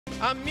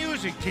a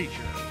music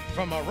teacher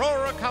from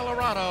Aurora,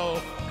 Colorado,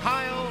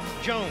 Kyle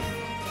Jones.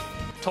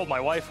 Told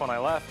my wife when I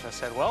left, I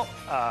said, well,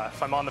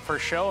 if I'm on the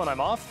first show and I'm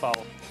off,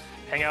 I'll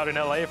hang out in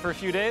LA for a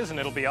few days and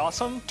it'll be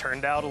awesome.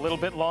 Turned out a little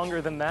bit longer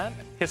than that.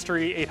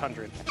 History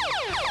 800.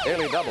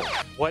 Daily double.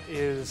 What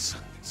is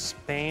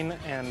Spain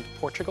and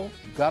Portugal?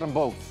 You got them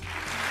both.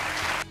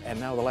 And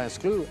now the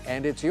last clue,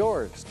 and it's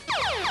yours.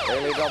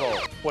 Daily double.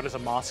 What is a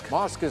mosque?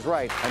 Mosque is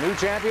right. A new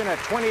champion at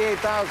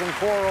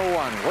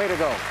 28,401. Way to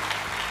go.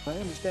 I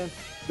understand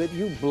that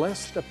you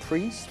blessed a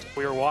priest?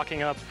 We were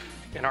walking up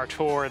in our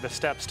tour the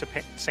steps to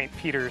St.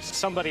 Peter's.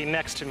 Somebody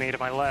next to me to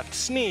my left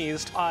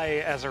sneezed. I,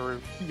 as a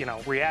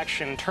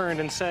reaction,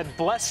 turned and said,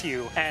 "Bless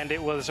you." And it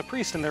was a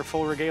priest in their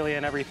full regalia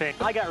and everything.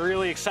 I got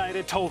really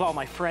excited, told all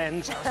my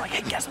friends. I was like,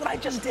 hey, guess what I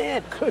just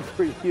did? Good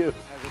for you.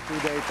 Has a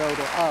 2-day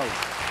total of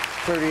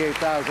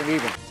 38,000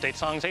 even. State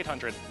songs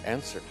 800.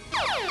 Answer.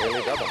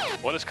 Daily double.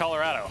 What is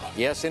Colorado?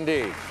 Yes,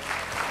 indeed.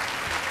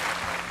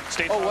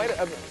 State Oh, songs.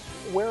 wait.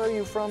 Where are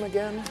you from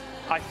again?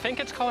 I think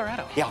it's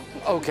Colorado. Yeah,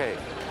 okay.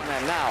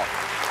 And now,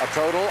 a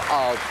total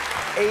of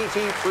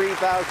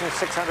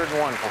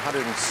 83,601,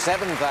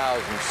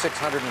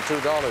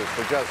 $107,602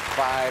 for just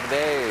 5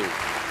 days.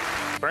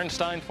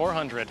 Bernstein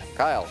 400.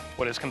 Kyle.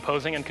 What is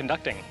composing and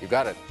conducting? You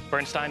got it.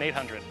 Bernstein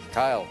 800.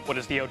 Kyle. What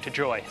is the Ode to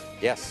Joy?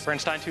 Yes.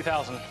 Bernstein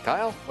 2000.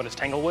 Kyle. What is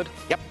Tanglewood?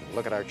 Yep.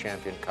 Look at our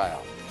champion,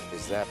 Kyle.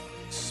 Is that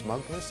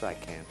smugness? I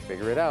can't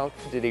figure it out.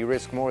 Did he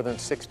risk more than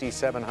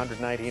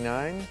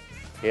 $6,799?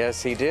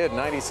 Yes, he did,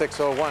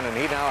 9601, and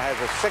he now has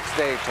a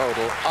 6-day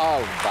total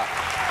of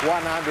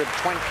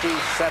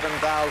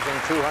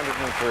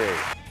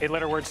 127,203.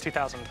 8-letter words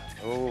 2000.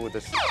 Oh,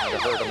 this might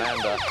have hurt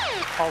Amanda.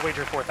 I'll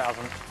wager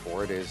 4,000.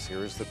 4 it is.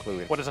 Here's the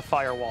clue. What is a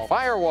firewall?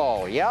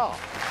 Firewall, yeah.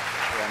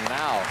 And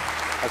now,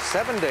 a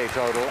 7-day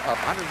total of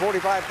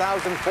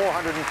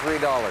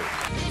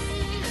 $145,403.